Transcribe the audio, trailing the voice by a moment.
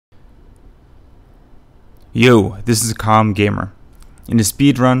Yo, this is CalmGamer. In a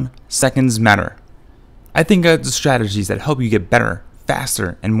speedrun, seconds matter. I think of the strategies that help you get better,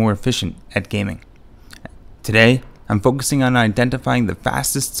 faster, and more efficient at gaming. Today, I'm focusing on identifying the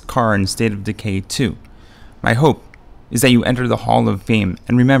fastest car in State of Decay 2. My hope is that you enter the Hall of Fame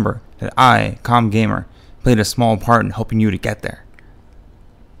and remember that I, CalmGamer, played a small part in helping you to get there.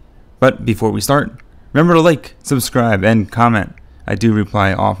 But before we start, remember to like, subscribe, and comment. I do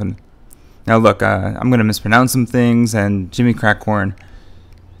reply often. Now look, I'm going to mispronounce some things, and Jimmy Crackhorn,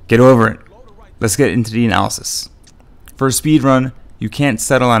 get over it. Let's get into the analysis. For a speedrun, you can't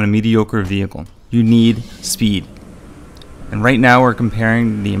settle on a mediocre vehicle. You need speed. And right now we're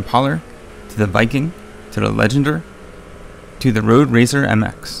comparing the Impaler to the Viking, to the Legender, to the Road Racer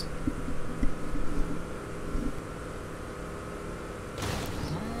MX.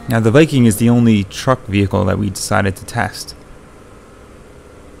 Now the Viking is the only truck vehicle that we decided to test.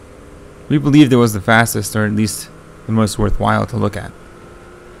 We believed it was the fastest, or at least the most worthwhile to look at.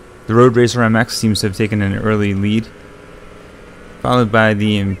 The Road Racer MX seems to have taken an early lead, followed by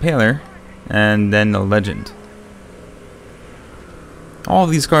the Impaler, and then the Legend. All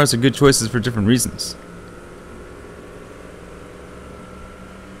of these cars are good choices for different reasons.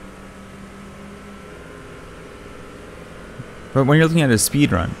 But when you're looking at a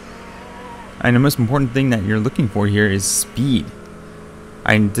speedrun, the most important thing that you're looking for here is speed.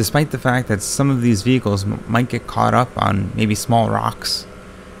 Despite the fact that some of these vehicles might get caught up on maybe small rocks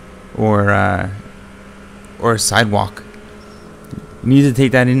or a sidewalk, you need to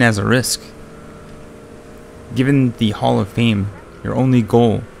take that in as a risk. Given the Hall of Fame, your only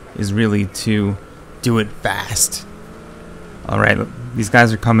goal is really to do it fast. Alright, these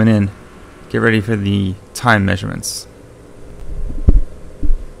guys are coming in. Get ready for the time measurements.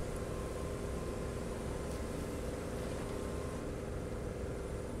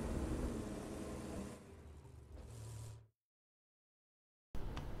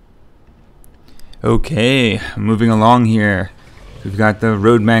 Okay, moving along here. We've got the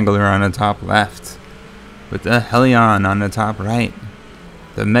Road Mangler on the top left, with the Helion on the top right,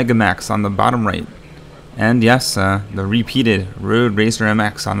 the Megamax on the bottom right, and yes, the repeated Road Racer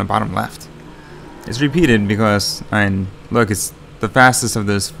MX on the bottom left. It's repeated because, look, it's the fastest of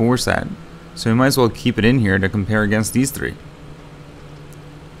this four set, so we might as well keep it in here to compare against these three.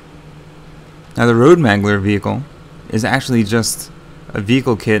 Now the Road Mangler vehicle is actually just a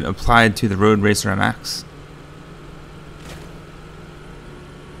vehicle kit applied to the Road Racer MX.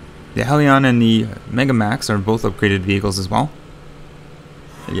 The Helion and the Megamax are both upgraded vehicles as well.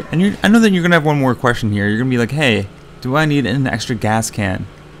 And I know that you're gonna have one more question here. You're gonna be like, "Hey, do I need an extra gas can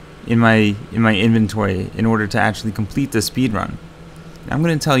in my inventory in order to actually complete the speedrun?" I'm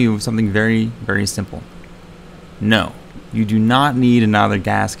gonna tell you something very, very simple. No, you do not need another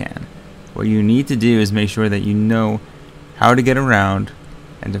gas can. What you need to do is make sure that you know how to get around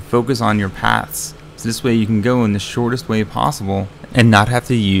and to focus on your paths, so this way you can go in the shortest way possible and not have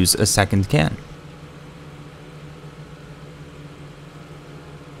to use a second can.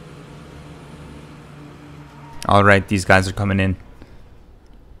 Alright, these guys are coming in.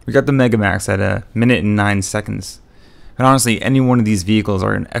 We got the Megamax at 1 minute and 9 seconds. But honestly, any one of these vehicles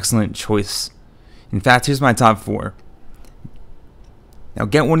are an excellent choice. In fact, here's my top 4. Now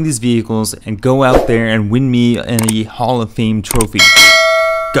get one of these vehicles and go out there and win me a Hall of Fame trophy.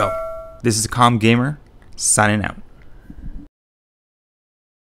 Go. This is CalmGamer, signing out.